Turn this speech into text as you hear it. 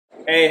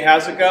Hey,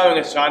 how's it going?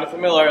 It's Jonathan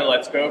Miller.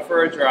 Let's go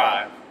for a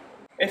drive.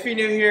 If you're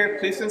new here,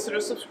 please consider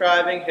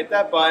subscribing, hit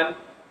that button,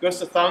 give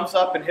us a thumbs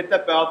up, and hit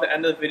that bell at the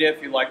end of the video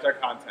if you liked our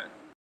content.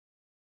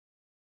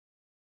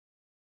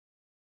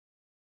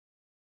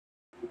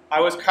 I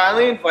was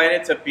kindly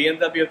invited to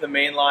BMW of the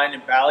Main Line in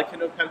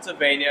Ballackinwood,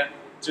 Pennsylvania,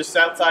 just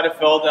outside of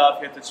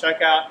Philadelphia, to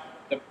check out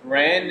the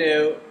brand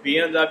new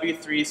BMW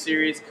 3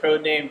 Series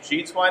codenamed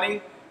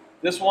G20.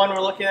 This one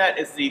we're looking at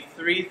is the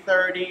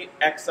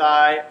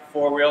 330Xi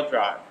four-wheel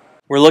drive.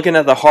 We're looking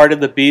at the heart of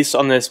the beast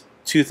on this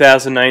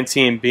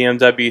 2019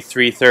 BMW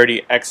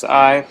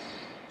 330Xi.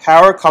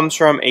 Power comes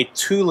from a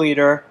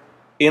 2-liter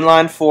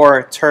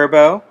inline-4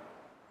 turbo,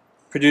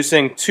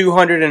 producing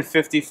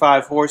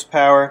 255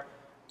 horsepower,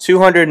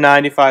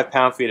 295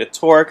 pound-feet of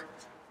torque.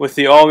 With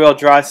the all-wheel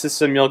drive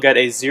system, you'll get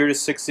a 0 to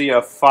 60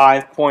 of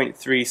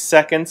 5.3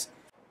 seconds.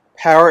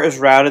 Power is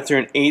routed through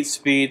an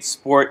 8-speed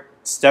sport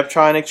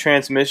Steptronic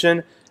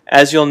transmission.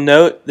 As you'll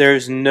note,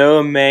 there's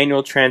no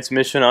manual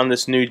transmission on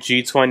this new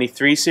G20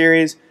 3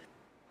 Series.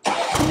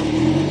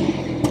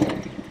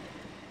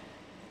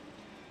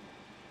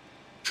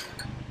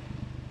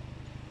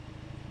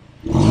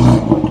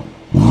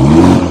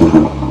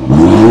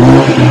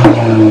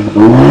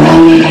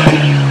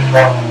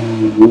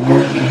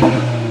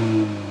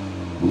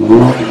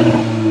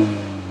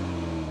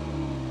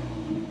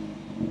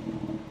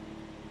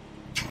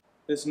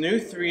 This new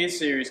 3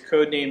 Series,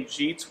 codenamed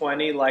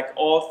G20, like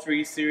all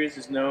 3 Series,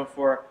 is known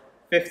for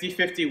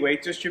 50-50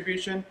 weight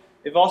distribution.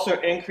 They've also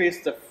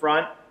increased the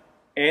front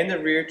and the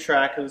rear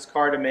track of this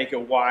car to make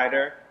it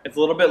wider. It's a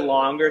little bit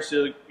longer,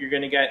 so you're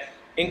going to get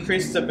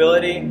increased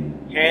stability,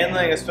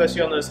 handling,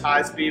 especially on those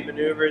high-speed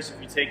maneuvers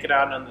if you take it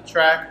out on the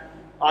track,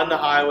 on the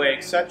highway,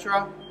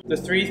 etc. The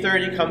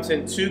 330 comes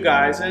in two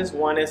guises.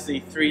 One is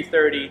the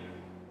 330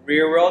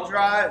 rear-wheel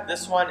drive.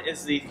 This one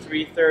is the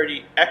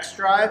 330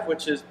 Xdrive,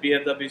 which is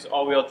BMW's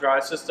all-wheel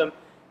drive system.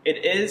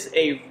 It is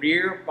a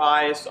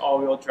rear-biased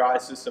all-wheel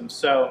drive system.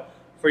 So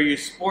for you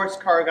sports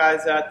car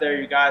guys out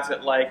there, you guys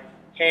that like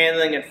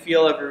handling and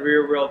feel of a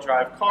rear-wheel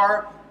drive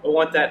car, but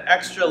want that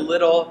extra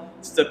little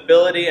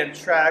stability and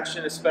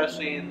traction,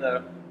 especially in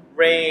the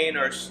rain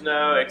or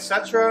snow,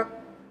 etc.,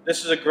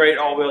 this is a great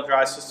all-wheel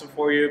drive system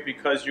for you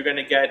because you're going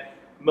to get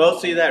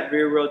mostly that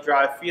rear-wheel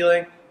drive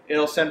feeling.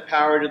 It'll send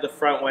power to the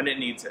front when it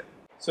needs it.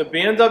 So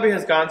BMW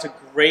has gone to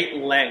great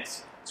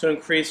lengths to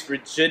increase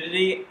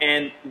rigidity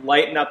and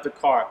lighten up the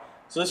car.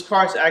 So this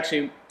car is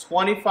actually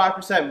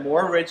 25%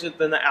 more rigid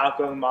than the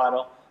outgoing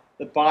model.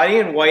 The body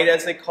in white,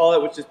 as they call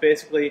it, which is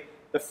basically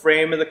the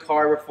frame of the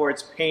car before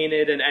it's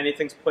painted and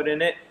anything's put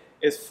in it,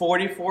 is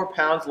 44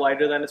 pounds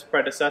lighter than its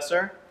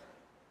predecessor.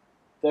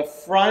 The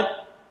front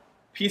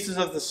pieces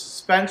of the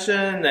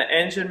suspension, the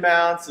engine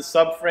mounts, the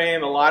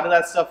subframe, a lot of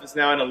that stuff is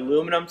now in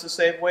aluminum to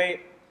save weight.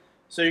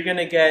 So you're going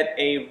to get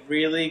a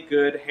really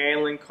good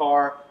handling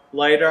car,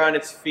 lighter on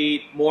its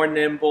feet, more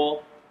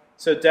nimble.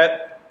 So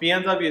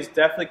BMW is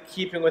definitely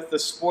keeping with the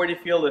sporty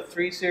feel of the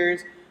 3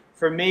 Series.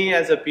 For me,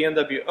 as a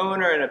BMW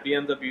owner and a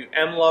BMW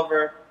M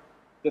lover,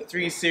 the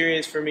 3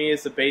 Series for me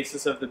is the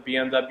basis of the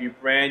BMW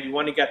brand. You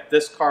want to get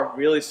this car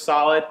really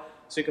solid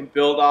so you can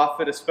build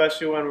off it,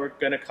 especially when we're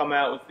going to come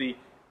out with the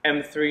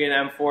M3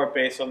 and M4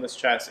 based on this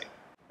chassis.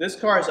 This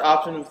car is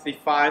optioned with the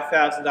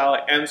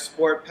 $5,000 M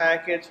Sport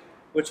package,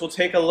 which will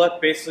take a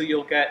look. Basically,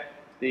 you'll get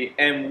the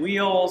M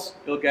wheels,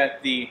 you'll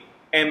get the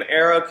M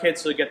Aero kit,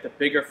 so you'll get the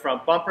bigger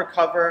front bumper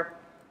cover,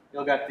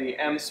 you'll get the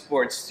M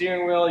Sport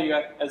steering wheel, you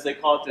got, as they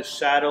call it, the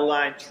shadow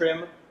line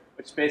trim,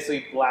 which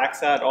basically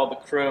blacks out all the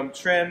chrome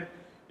trim.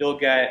 You'll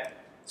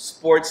get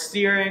sport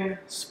steering,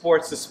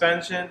 sport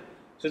suspension,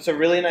 so it's a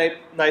really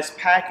nice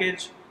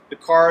package. The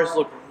cars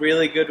look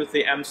really good with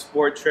the M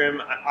Sport trim.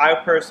 I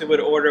personally would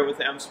order it with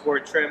the M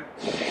Sport trim.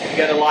 You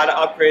get a lot of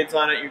upgrades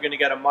on it. You're going to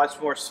get a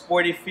much more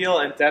sporty feel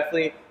and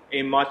definitely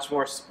a much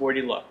more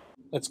sporty look.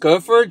 Let's go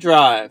for a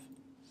drive.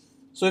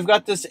 So we've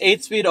got this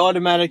 8-speed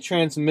automatic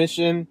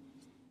transmission.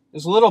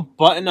 There's a little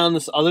button on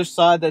this other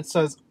side that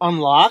says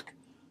unlock.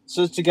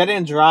 So to get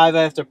in drive,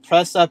 I have to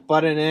press that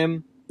button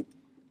in,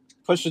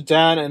 push it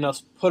down, and it'll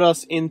put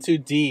us into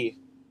D.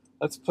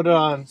 Let's put it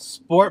on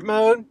sport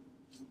mode.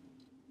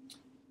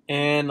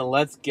 And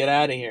let's get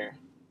out of here.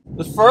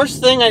 The first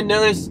thing I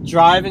noticed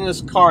driving this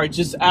car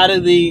just out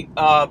of the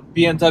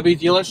BMW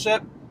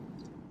dealership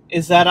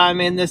is that I'm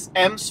in this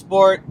M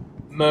Sport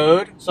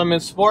mode. So I'm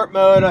in sport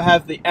mode. I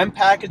have the M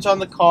package on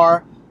the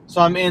car. So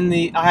I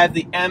have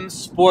the M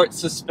Sport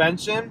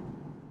suspension.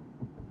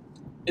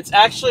 It's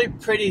actually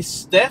pretty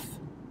stiff.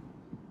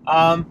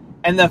 And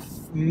the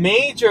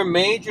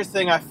major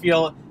thing I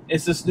feel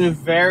is this new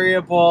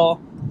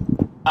variable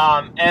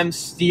M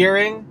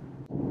steering.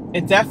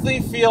 It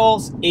definitely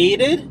feels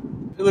aided.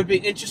 It would be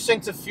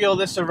interesting to feel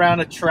this around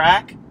a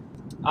track.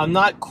 I'm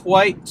not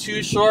quite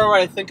too sure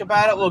what I think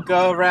about it. We'll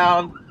go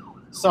around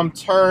some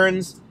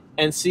turns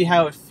and see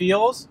how it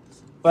feels.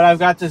 But I've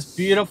got this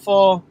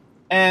beautiful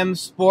M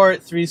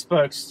Sport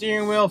 3-spoke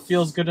steering wheel.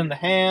 Feels good in the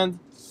hand.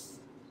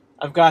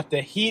 I've got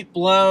the heat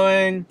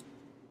blowing.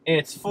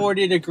 It's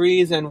 40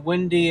 degrees and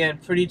windy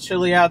and pretty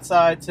chilly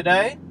outside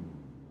today.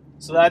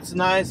 So that's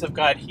nice. I've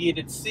got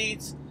heated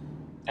seats,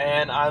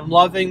 and I'm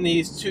loving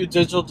these two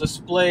digital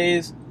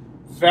displays.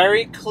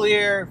 Very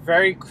clear,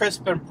 very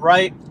crisp and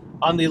bright.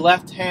 On the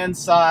left-hand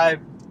side,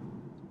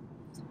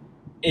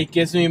 it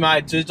gives me my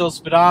digital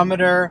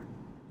speedometer,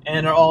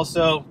 and it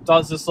also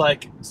does this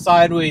like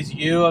sideways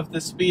view of the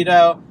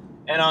speedo.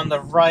 And on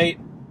the right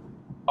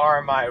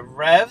are my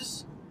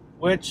revs,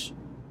 which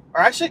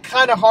are actually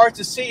kind of hard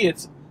to see.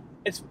 It's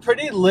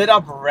pretty lit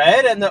up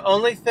red, and the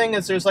only thing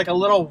is there's like a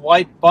little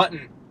white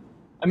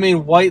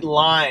white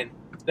line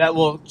that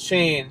will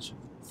change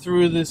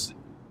through this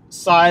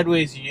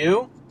sideways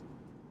view.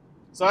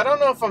 So I don't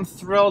know if I'm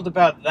thrilled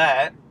about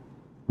that.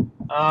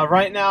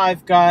 Right now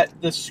I've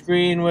got the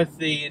screen with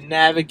the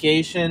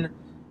navigation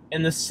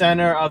in the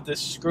center of the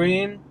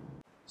screen.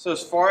 So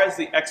as far as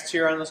the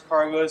exterior on this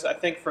car goes, I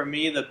think for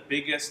me the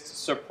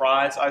biggest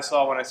surprise I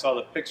saw when I saw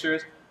the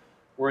pictures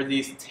were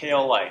these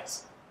tail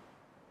lights.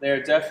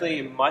 They're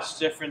definitely much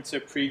different to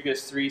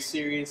previous 3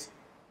 Series.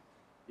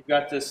 You've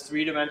got this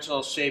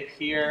three-dimensional shape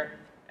here,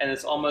 and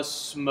it's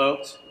almost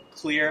smoked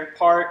clear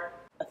part.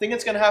 I think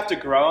it's going to have to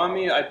grow on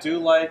me. I do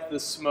like the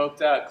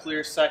smoked out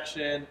clear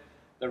section.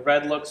 The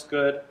red looks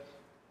good.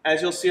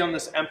 As you'll see on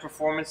this M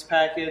Performance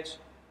package,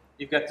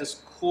 you've got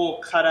this cool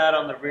cutout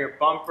on the rear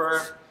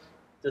bumper,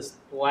 this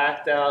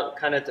blacked out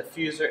kind of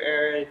diffuser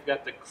area. You've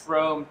got the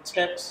chrome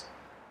tips.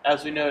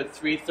 As we know, at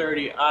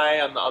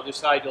 330i, on the other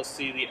side you'll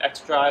see the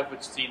Xdrive,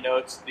 which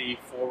denotes the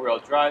 4-wheel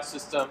drive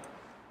system.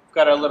 We've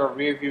got our little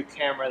rear view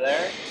camera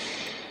there.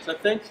 So I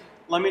think,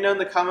 let me know in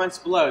the comments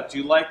below, do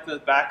you like the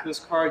back of this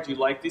car? Do you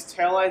like these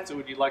taillights, or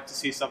would you like to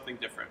see something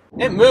different?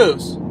 It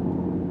moves.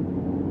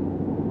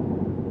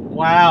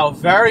 Wow,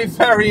 very,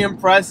 very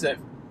impressive.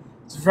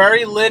 It's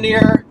very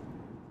linear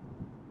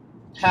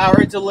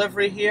power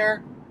delivery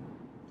here.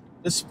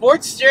 The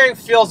sports steering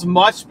feels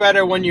much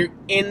better when you're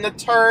in the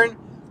turn.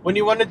 When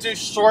you want to do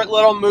short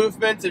little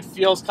movements, it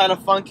feels kind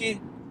of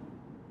funky.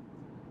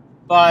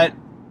 But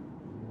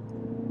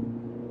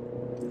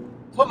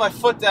put my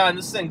foot down,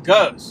 this thing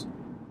goes.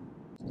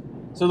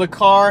 So the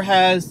car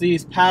has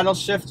these paddle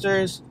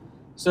shifters.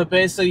 So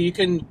basically you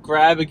can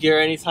grab a gear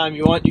anytime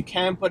you want. You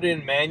can put it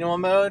in manual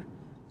mode,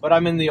 but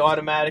I'm in the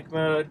automatic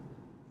mode.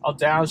 I'll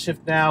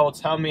downshift now. It'll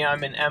tell me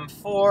I'm in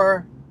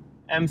M4,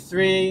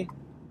 M3,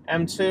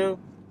 M2.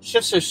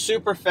 Shifts are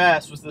super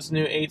fast with this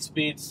new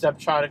 8-speed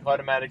Steptronic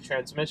automatic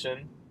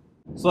transmission.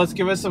 So let's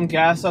give it some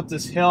gas up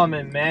this hill. I'm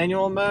in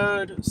manual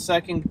mode,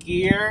 second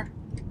gear,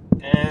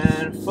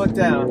 and foot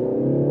down.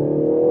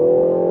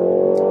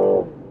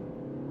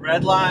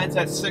 Red line's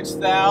at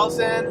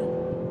 6,000.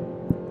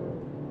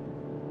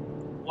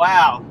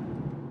 Wow.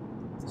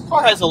 This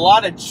car has a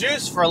lot of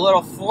juice for a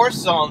little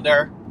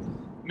 4-cylinder.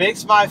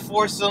 Makes my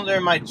 4-cylinder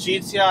in my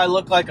GTI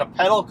look like a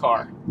pedal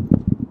car.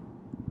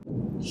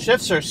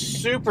 Shifts are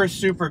super,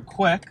 super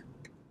quick.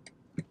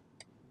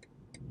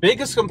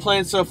 Biggest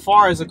complaint so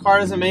far is the car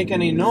doesn't make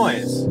any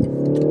noise.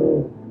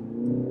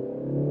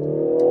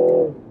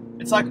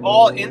 It's like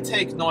all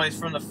intake noise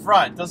from the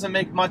front. Doesn't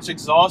make much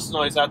exhaust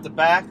noise out the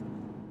back.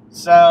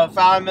 So if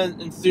I'm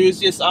an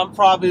enthusiast, I'm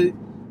probably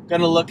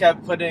going to look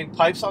at putting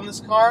pipes on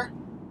this car.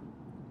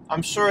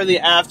 I'm sure the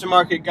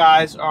aftermarket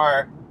guys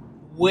are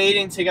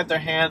waiting to get their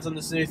hands on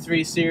this new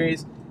 3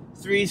 Series.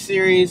 3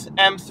 Series,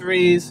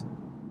 M3s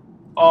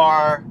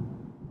are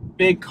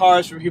big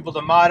cars for people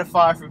to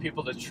modify, for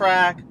people to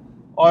track,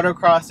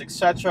 autocross,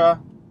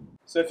 etc.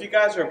 So if you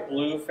guys are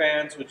blue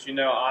fans, which you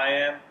know I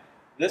am,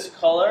 this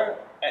color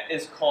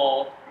is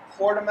called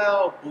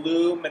Portimao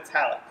Blue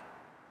Metallic.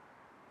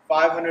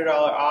 $500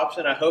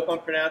 option. I hope I'm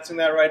pronouncing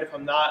that right. If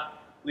I'm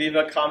not, leave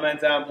a comment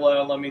down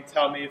below.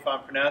 Tell me if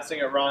I'm pronouncing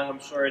it wrong. I'm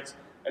sure it's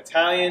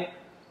Italian.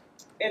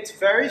 It's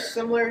very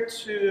similar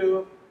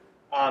to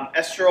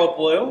Estrel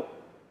Blue,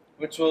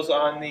 which was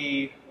on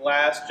the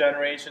last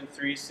generation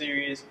 3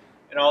 Series,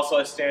 and also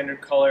a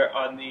standard color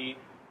on the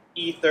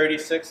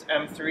E36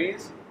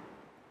 M3s.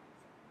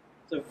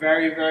 It's a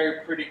very,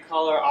 very pretty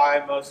color.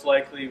 I most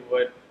likely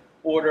would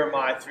order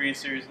my 3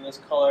 Series in this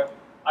color.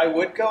 I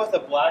would go with a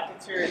black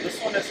interior. This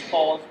one is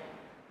called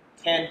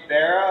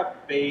Canberra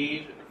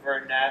Beige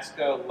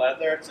Vernasco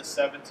Leather. It's a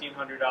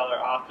 $1,700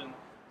 option.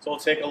 So we'll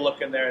take a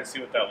look in there and see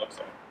what that looks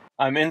like.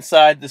 I'm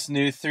inside this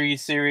new 3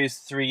 Series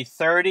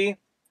 330,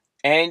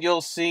 and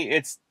you'll see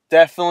it's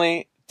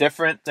definitely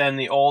different than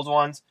the old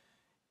ones.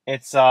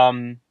 It's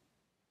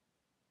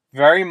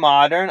very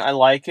modern. I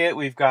like it.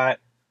 We've got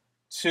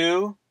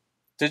 2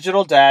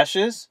 digital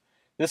dashes.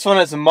 This one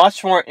is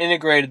much more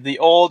integrated. The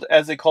old,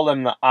 as they call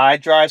them, the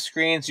iDrive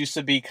screens used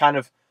to be kind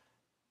of,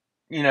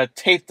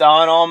 taped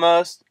on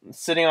almost,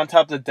 sitting on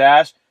top of the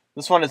dash.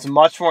 This one is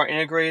much more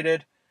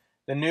integrated.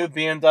 The new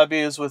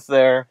BMWs with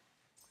their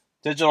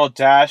digital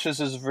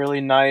dashes is really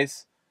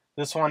nice.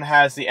 This one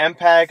has the M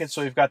package,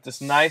 so we've got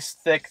this nice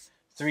thick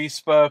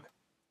 3-spoke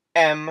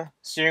M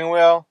steering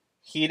wheel,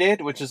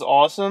 heated, which is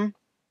awesome.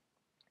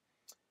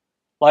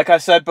 Like I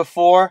said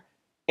before,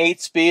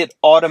 8-speed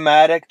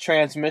automatic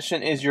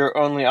transmission is your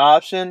only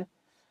option.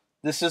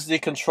 This is the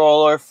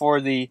controller for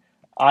the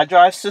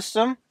iDrive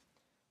system.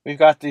 We've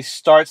got the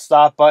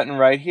start-stop button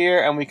right here,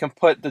 and we can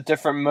put the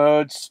different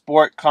modes: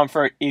 Sport,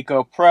 Comfort,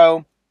 Eco,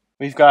 Pro.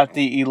 We've got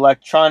the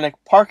electronic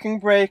parking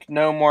brake,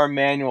 no more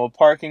manual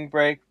parking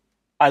brake.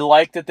 I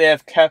like that they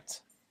have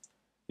kept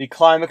the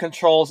climate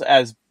controls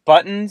as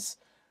buttons.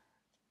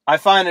 I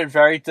find it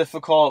very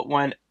difficult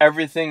when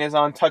everything is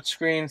on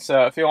touchscreen.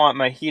 So if you want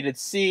my heated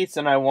seats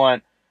and I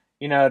want,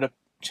 to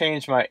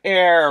change my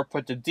air or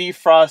put the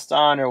defrost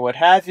on or what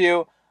have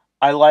you,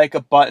 I like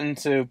a button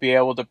to be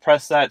able to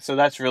press that. So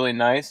that's really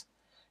nice.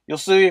 You'll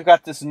see we've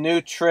got this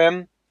new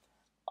trim.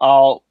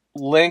 I'll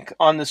link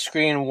on the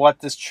screen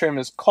what this trim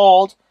is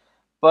called,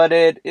 but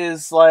it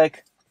is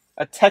like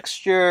a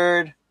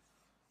textured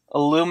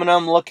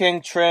aluminum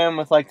looking trim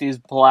with like these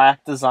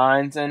black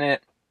designs in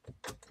it.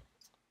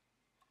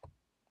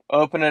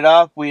 Open it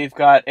up, we've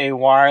got a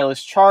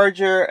wireless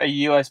charger, a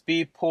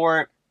USB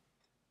port,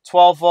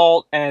 12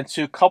 volt, and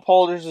 2 cup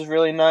holders is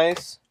really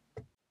nice.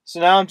 So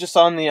now I'm just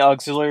on the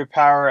auxiliary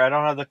power. I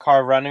don't have the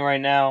car running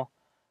right now,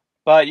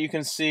 but you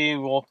can see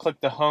we'll click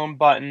the home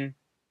button,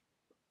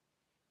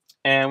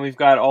 and we've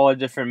got all the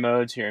different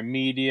modes here: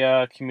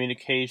 media,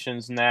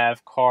 communications,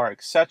 nav, car,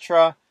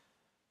 etc.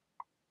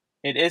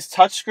 It is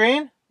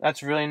touchscreen.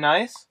 That's really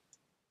nice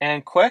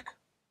and quick.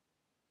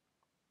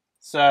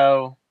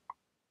 So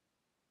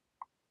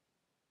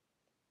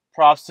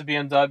props to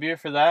BMW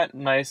for that.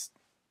 Nice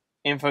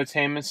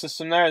infotainment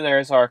system there.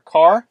 There's our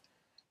car.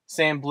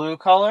 Same blue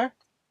color.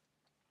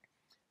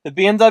 The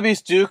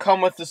BMWs do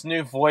come with this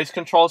new voice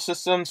control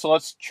system, so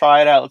let's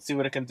try it out. Let's see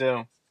what it can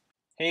do.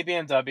 Hey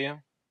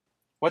BMW,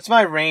 what's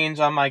my range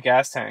on my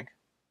gas tank?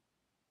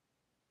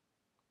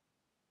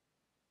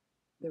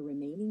 The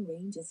remaining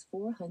range is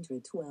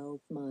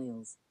 412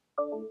 miles.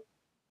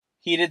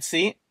 Heated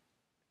seat.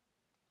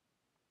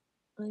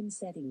 I'm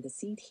setting the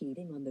seat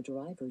heating on the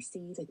driver's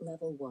seat at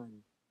level 1.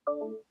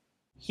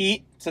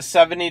 Heat to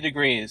 70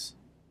 degrees.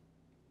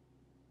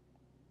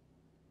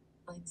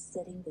 I'm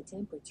setting the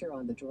temperature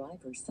on the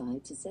driver's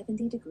side to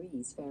 70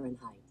 degrees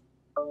Fahrenheit.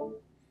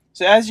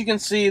 So as you can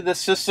see, the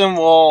system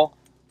will,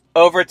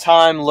 over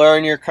time,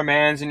 learn your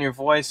commands and your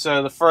voice.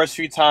 So the first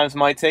few times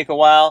might take a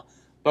while,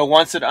 but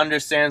once it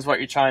understands what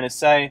you're trying to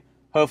say,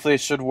 hopefully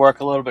it should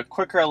work a little bit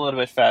quicker, a little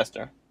bit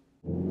faster.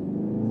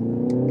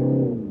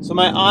 So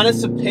my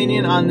honest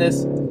opinion on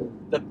this,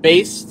 the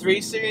base 3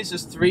 Series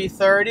is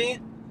 330,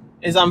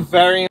 is I'm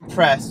very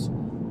impressed.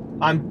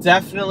 I'm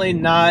definitely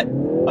not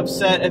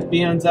upset at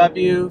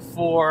BMW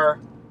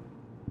for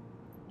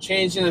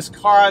changing this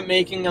car,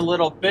 making it a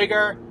little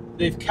bigger.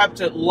 They've kept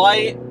it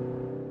light.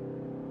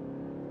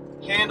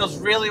 Handles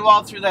really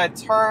well through that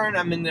turn.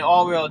 I'm in the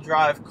all-wheel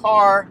drive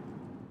car.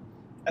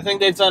 I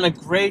think they've done a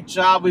great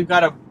job. We've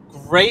got a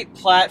great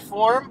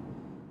platform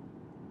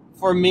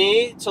for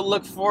me to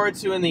look forward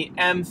to in the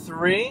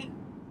M3.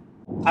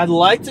 I'd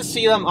like to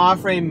see them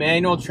offer a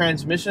manual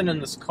transmission in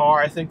this car.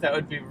 I think that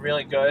would be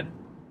really good.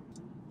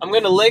 I'm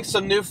going to link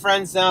some new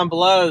friends down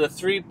below, the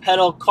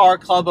 3-Pedal Car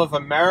Club of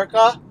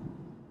America.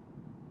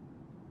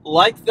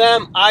 Like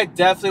them, I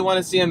definitely want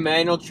to see a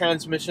manual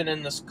transmission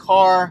in this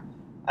car.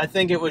 I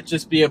think it would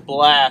just be a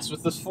blast.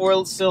 With this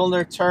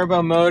 4-cylinder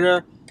turbo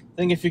motor, I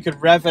think if you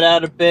could rev it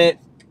out a bit,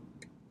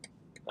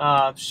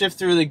 shift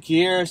through the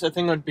gears, I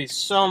think it would be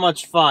so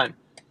much fun.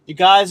 You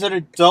guys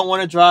that don't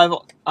want to drive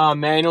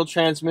manual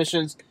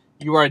transmissions,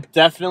 you are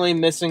definitely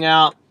missing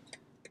out.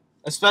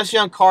 Especially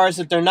on cars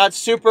that they're not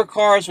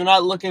supercars. We're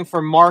not looking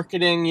for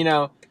marketing,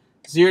 0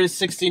 to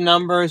 60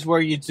 numbers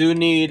where you do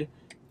need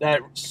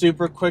that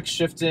super quick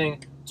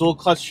shifting dual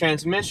clutch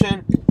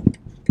transmission.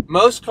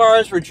 Most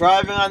cars we're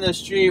driving on the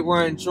street,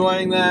 we're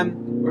enjoying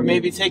them. We're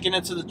maybe taking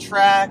it to the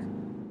track.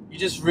 You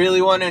just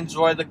really want to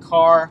enjoy the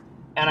car.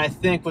 And I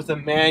think with a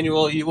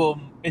manual, you will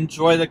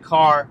enjoy the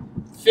car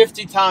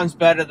 50 times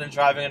better than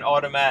driving an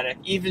automatic.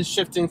 Even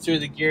shifting through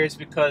the gears,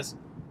 because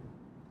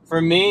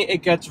for me,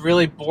 it gets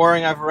really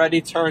boring. I've already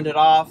turned it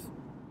off.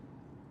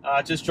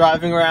 Just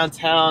driving around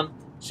town,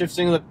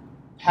 shifting the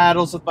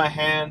paddles with my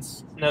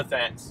hands, no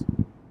thanks.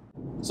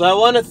 So I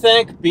want to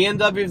thank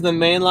BMW of the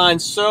Mainline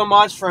so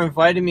much for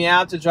inviting me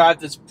out to drive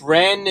this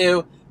brand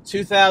new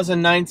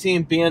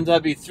 2019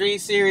 BMW 3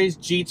 Series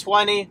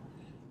G20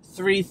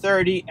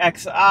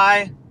 330Xi.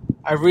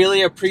 I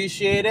really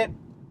appreciate it.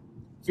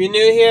 If you're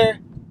new here,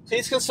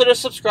 please consider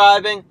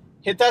subscribing.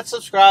 Hit that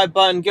subscribe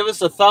button. Give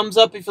us a thumbs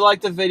up if you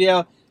liked the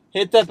video.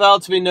 Hit that bell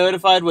to be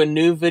notified when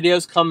new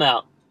videos come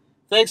out.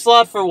 Thanks a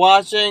lot for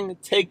watching.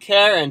 Take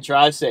care and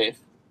drive safe.